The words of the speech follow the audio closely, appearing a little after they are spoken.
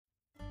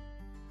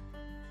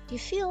Do you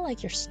feel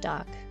like you're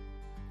stuck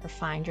or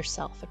find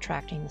yourself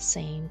attracting the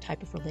same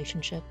type of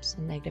relationships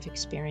and negative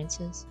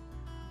experiences,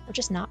 or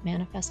just not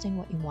manifesting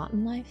what you want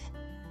in life?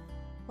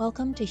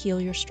 Welcome to Heal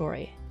Your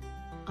Story.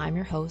 I'm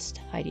your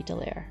host, Heidi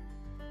Dallaire.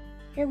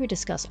 Here we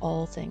discuss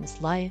all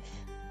things life,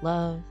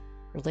 love,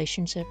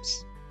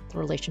 relationships, the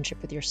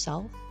relationship with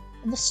yourself,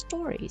 and the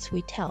stories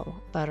we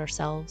tell about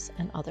ourselves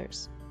and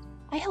others.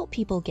 I help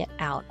people get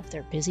out of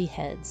their busy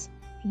heads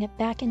and get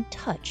back in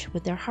touch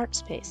with their heart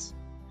space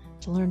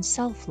to learn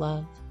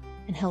self-love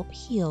and help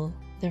heal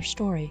their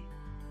story.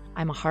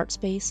 I'm a heart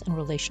space and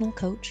relational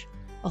coach,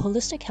 a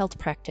holistic health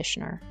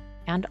practitioner,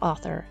 and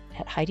author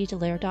at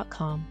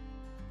HeidiDallaire.com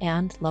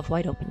and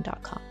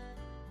LoveWideOpen.com.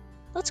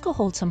 Let's go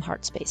hold some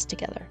heart space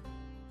together.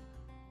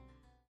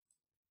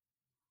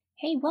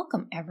 Hey,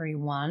 welcome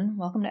everyone.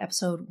 Welcome to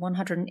episode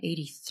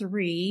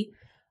 183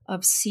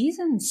 of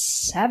season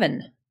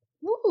 7.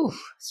 Woo!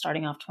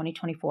 Starting off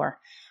 2024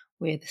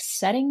 with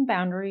setting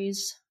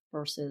boundaries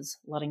versus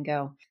letting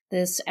go.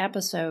 This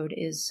episode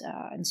is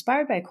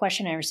inspired by a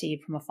question I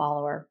received from a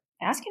follower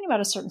asking about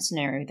a certain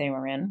scenario they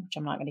were in, which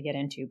I'm not going to get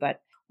into,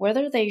 but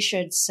whether they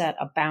should set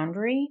a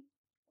boundary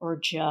or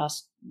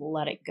just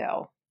let it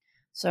go.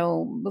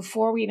 So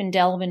before we even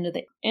delve into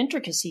the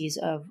intricacies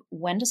of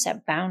when to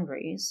set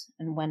boundaries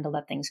and when to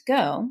let things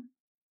go,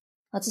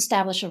 let's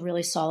establish a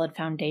really solid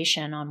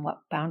foundation on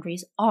what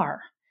boundaries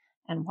are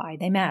and why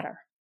they matter.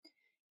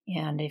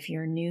 And if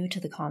you're new to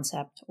the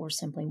concept or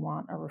simply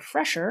want a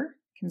refresher,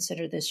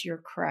 consider this your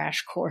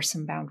crash course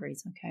in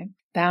boundaries, okay?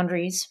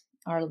 Boundaries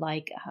are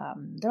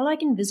they're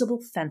like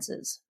invisible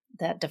fences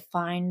that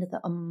define the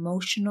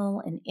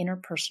emotional and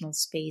interpersonal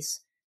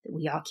space that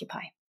we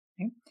occupy.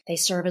 Okay? They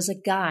serve as a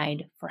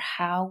guide for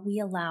how we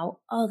allow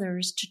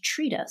others to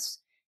treat us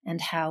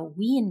and how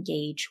we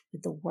engage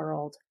with the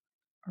world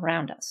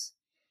around us.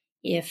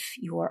 If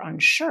you're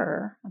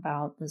unsure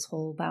about this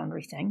whole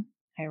boundary thing,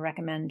 I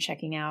recommend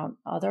checking out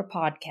other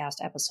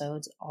podcast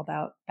episodes all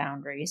about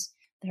boundaries.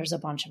 There's a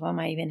bunch of them.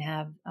 I even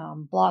have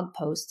blog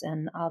posts,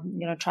 and I'm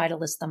going to try to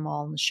list them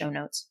all in the show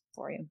notes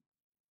for you.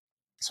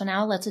 So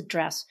now let's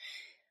address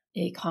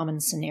a common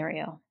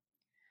scenario.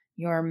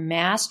 You're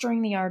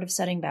mastering the art of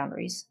setting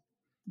boundaries,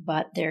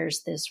 but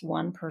there's this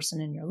one person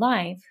in your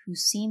life who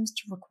seems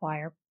to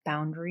require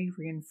boundary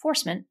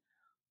reinforcement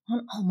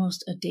on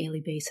almost a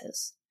daily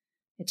basis.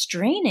 It's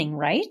draining,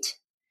 right?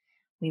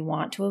 We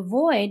want to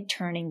avoid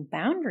turning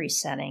boundary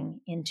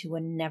setting into a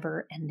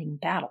never-ending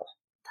battle.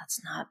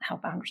 That's not how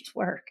boundaries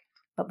work.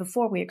 But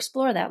before we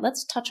explore that,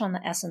 let's touch on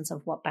the essence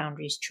of what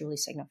boundaries truly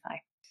signify.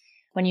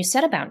 When you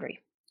set a boundary,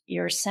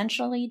 you're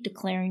essentially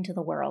declaring to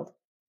the world,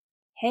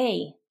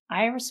 hey,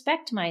 I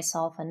respect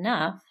myself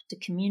enough to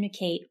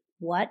communicate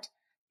what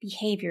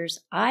behaviors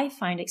I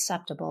find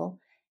acceptable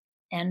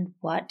and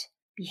what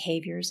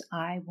behaviors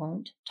I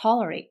won't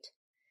tolerate.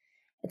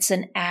 It's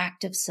an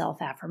act of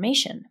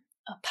self-affirmation,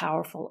 a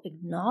powerful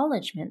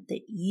acknowledgement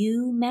that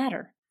you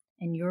matter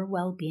and your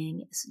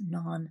well-being is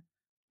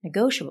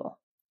non-negotiable.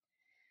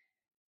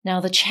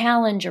 Now, the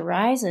challenge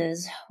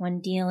arises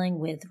when dealing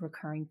with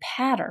recurring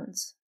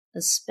patterns,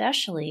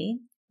 especially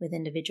with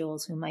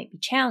individuals who might be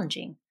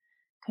challenging,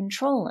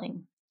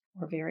 controlling,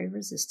 or very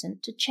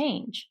resistant to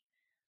change,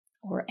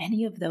 or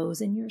any of those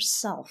in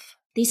yourself.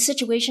 These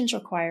situations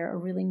require a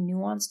really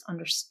nuanced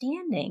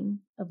understanding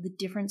of the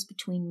difference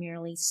between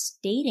merely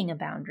stating a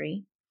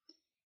boundary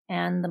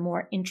and the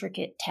more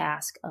intricate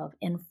task of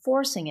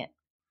enforcing it.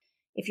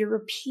 If you're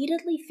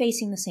repeatedly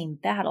facing the same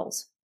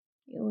battles,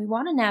 we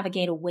want to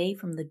navigate away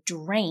from the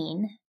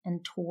drain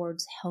and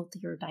towards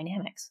healthier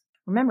dynamics.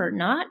 Remember,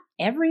 not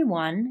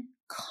everyone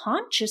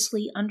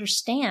consciously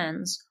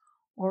understands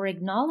or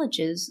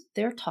acknowledges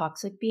their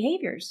toxic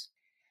behaviors.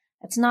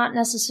 It's not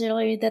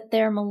necessarily that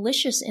they're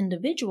malicious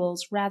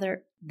individuals,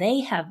 rather they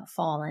have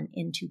fallen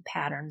into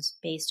patterns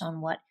based on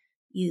what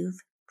you've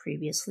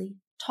previously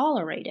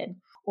tolerated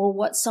or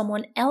what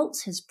someone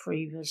else has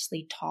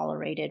previously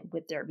tolerated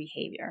with their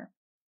behavior.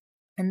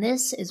 And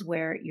this is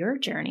where your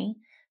journey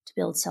to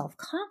build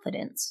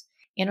self-confidence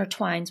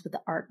intertwines with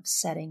the art of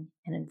setting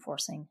and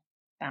enforcing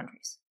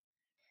boundaries.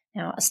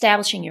 Now,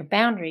 establishing your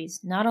boundaries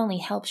not only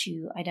helps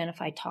you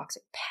identify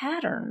toxic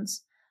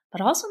patterns,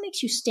 but also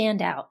makes you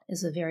stand out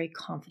as a very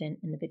confident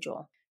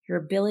individual. Your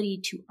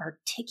ability to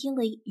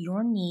articulate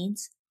your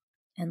needs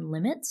and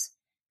limits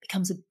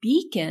becomes a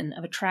beacon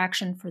of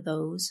attraction for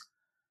those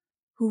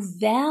who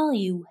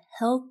value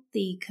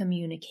healthy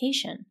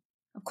communication.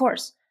 Of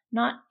course,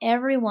 not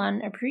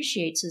everyone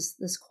appreciates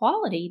this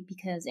quality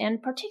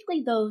and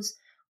particularly those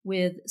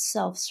with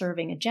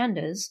self-serving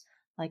agendas,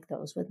 like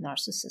those with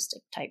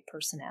narcissistic type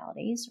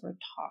personalities or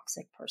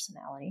toxic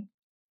personality.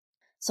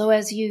 So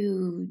as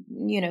you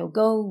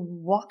go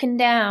walking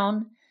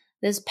down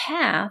this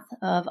path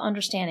of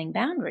understanding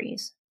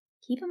boundaries,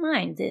 keep in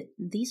mind that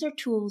these are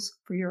tools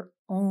for your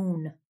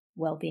own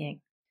well-being.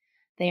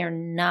 They are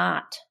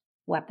not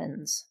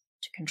weapons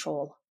to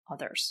control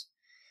others.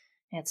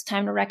 And it's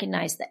time to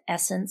recognize the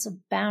essence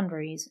of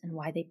boundaries and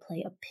why they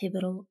play a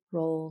pivotal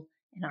role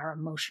in our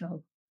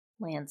emotional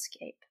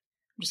landscape.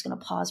 I'm just going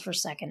to pause for a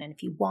second. And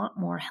if you want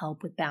more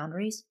help with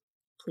boundaries,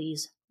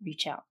 please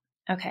reach out.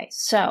 Okay,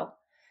 so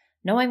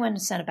knowing when to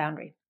set a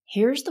boundary.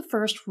 Here's the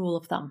first rule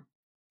of thumb.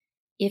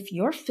 If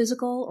your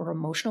physical or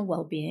emotional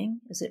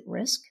well-being is at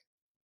risk,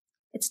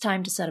 it's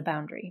time to set a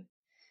boundary.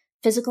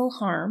 Physical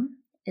harm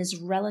is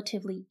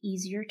relatively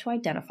easier to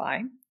identify,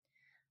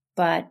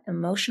 but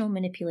emotional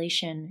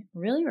manipulation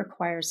really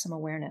requires some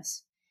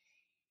awareness.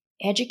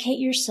 Educate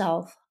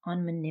yourself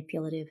on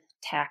manipulative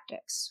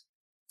tactics.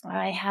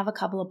 I have a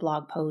couple of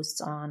blog posts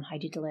on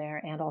Heidi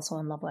Dallaire and also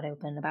on Love Wide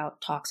Open about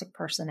toxic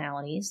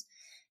personalities,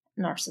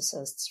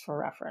 narcissists for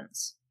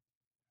reference.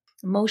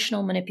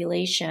 Emotional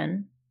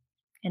manipulation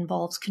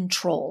involves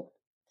control,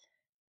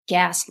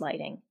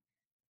 gaslighting,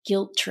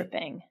 guilt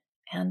tripping,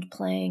 and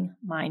playing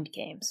mind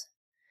games.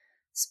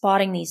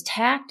 Spotting these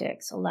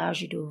tactics allows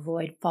you to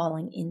avoid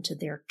falling into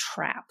their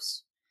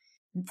traps.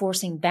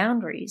 Enforcing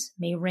boundaries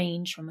may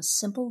range from a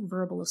simple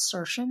verbal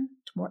assertion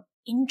to more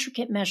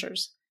intricate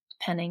measures,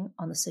 depending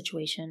on the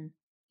situation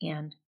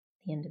and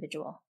the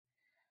individual.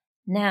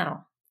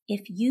 Now,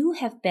 if you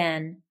have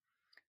been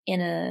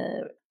in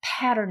a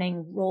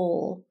patterning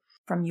role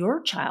from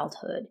your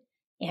childhood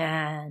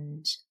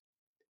and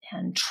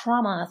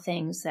trauma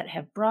things that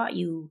have brought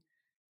you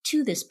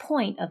to this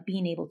point of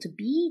being able to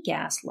be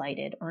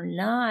gaslighted or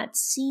not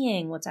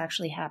seeing what's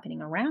actually happening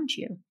around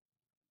you,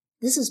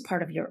 this is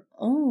part of your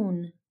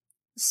own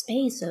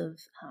space of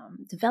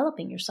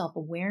developing your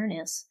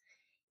self-awareness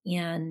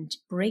and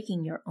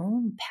breaking your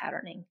own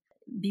patterning,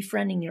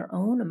 befriending your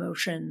own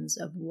emotions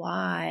of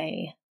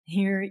why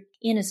you're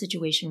in a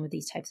situation with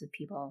these types of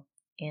people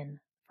in the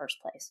first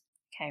place.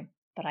 Okay,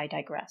 but I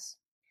digress.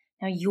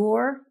 Now,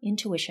 your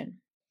intuition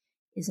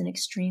is an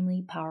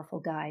extremely powerful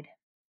guide.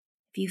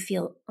 If you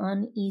feel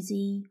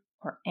uneasy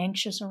or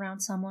anxious around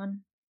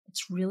someone,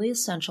 it's really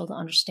essential to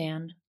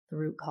understand the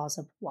root cause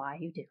of why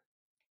you do.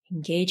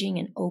 Engaging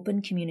in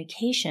open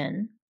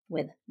communication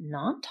with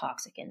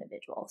non-toxic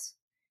individuals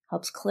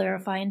helps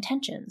clarify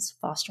intentions,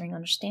 fostering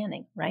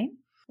understanding, right?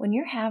 When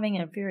you're having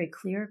a very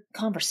clear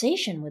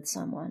conversation with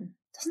someone,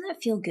 doesn't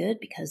that feel good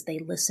because they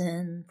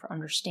listen for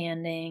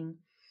understanding,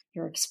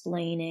 you're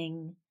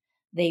explaining,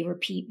 they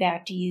repeat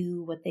back to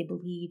you what they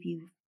believe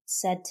you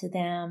said to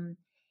them,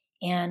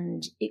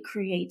 and it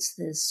creates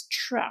this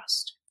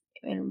trust.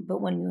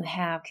 But when you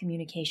have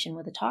communication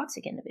with a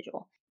toxic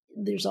individual,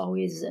 there's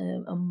always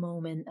a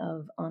moment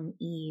of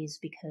unease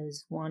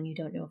because, one, you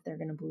don't know if they're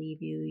going to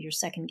believe you. You're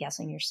second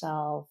guessing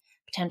yourself,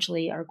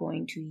 potentially are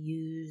going to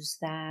use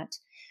that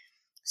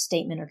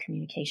statement or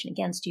communication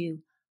against you.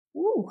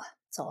 Ooh,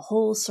 it's a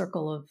whole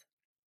circle of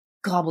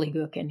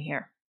gobbledygook in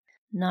here.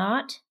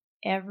 Not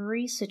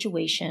every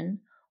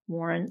situation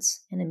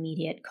warrants an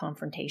immediate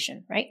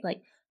confrontation, right?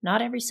 Like,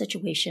 not every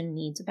situation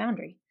needs a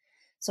boundary.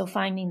 So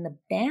finding the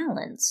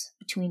balance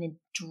between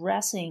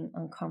addressing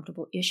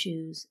uncomfortable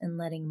issues and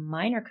letting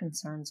minor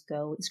concerns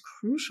go is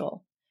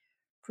crucial.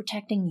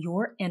 Protecting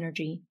your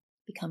energy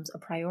becomes a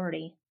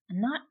priority, and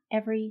not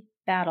every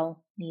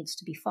battle needs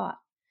to be fought.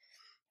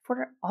 If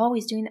we're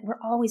always doing that, we're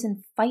always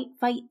in fight,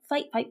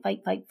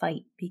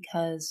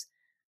 because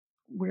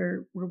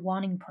we're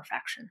wanting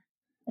perfection.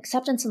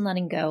 Acceptance and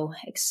letting go.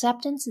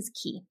 Acceptance is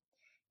key.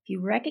 If you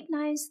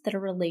recognize that a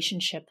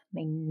relationship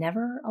may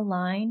never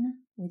align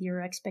with your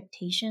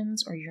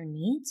expectations or your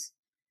needs,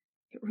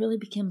 it really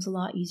becomes a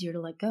lot easier to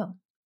let go.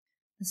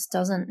 This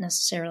doesn't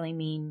necessarily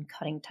mean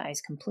cutting ties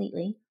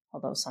completely,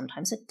 although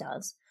sometimes it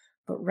does,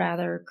 but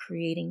rather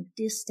creating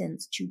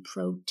distance to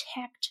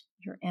protect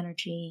your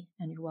energy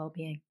and your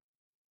well-being.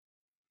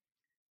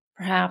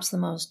 Perhaps the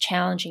most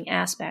challenging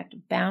aspect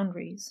of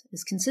boundaries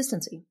is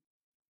consistency,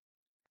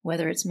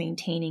 whether it's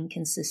maintaining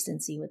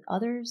consistency with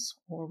others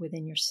or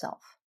within yourself.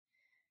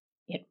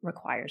 It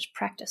requires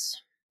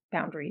practice.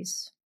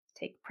 Boundaries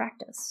take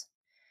practice.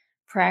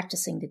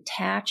 Practicing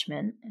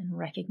detachment and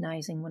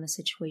recognizing when a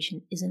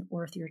situation isn't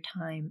worth your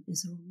time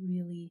is a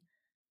really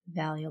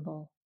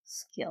valuable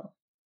skill.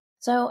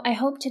 So I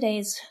hope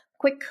today's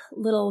quick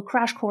little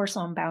crash course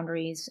on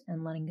boundaries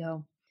and letting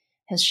go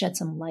has shed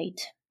some light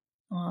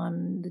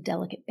on the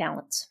delicate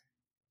balance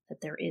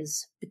that there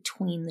is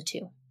between the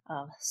two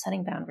of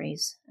setting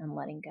boundaries and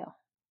letting go.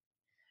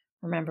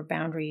 Remember,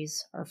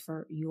 boundaries are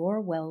for your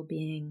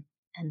well-being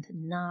and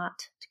not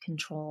to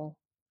control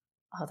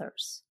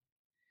others.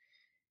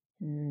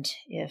 And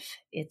if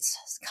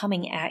it's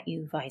coming at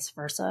you vice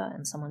versa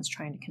and someone's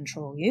trying to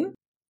control you,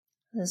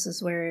 this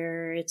is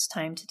where it's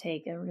time to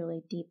take a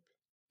really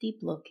deep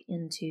look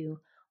into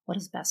what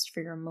is best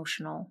for your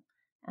emotional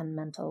and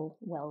mental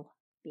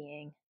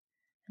well-being,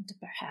 and to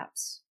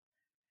perhaps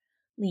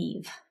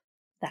leave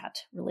that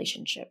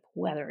relationship,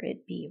 whether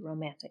it be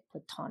romantic,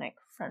 platonic,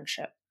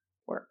 friendship,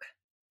 work,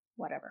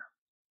 whatever.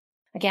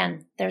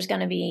 Again, there's going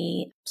to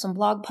be some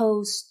blog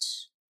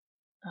post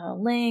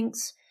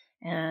links,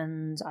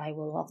 and I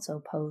will also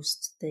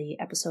post the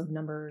episode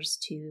numbers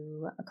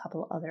to a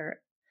couple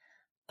other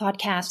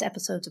podcast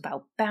episodes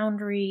about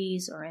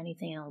boundaries or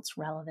anything else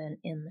relevant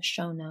in the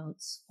show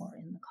notes or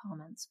in the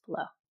comments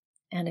below.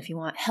 And if you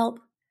want help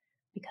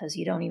because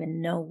you don't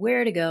even know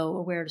where to go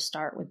or where to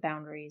start with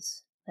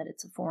boundaries, that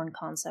it's a foreign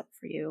concept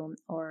for you,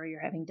 or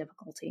you're having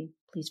difficulty,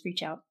 please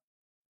reach out.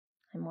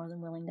 I'm more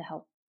than willing to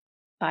help.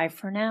 Bye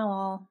for now,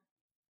 all.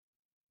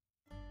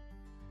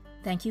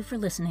 Thank you for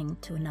listening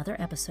to another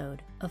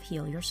episode of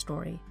Heal Your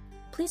Story.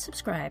 Please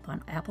subscribe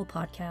on Apple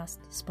Podcasts,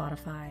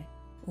 Spotify,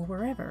 or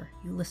wherever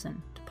you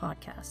listen to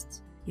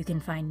podcasts. You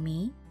can find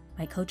me,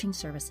 my coaching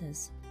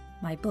services,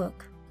 my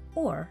book,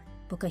 or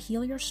book a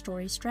Heal Your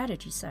Story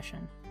strategy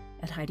session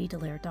at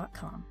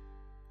HeidiDelaire.com.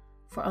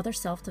 For other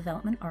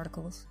self-development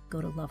articles,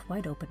 go to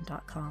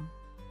lovewideopen.com.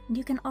 And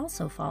you can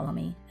also follow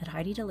me at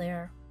Heidi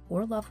Delaire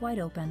or Love Wide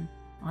Open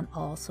on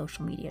all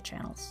social media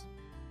channels.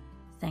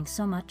 Thanks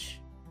so much.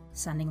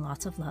 Sending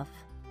lots of love.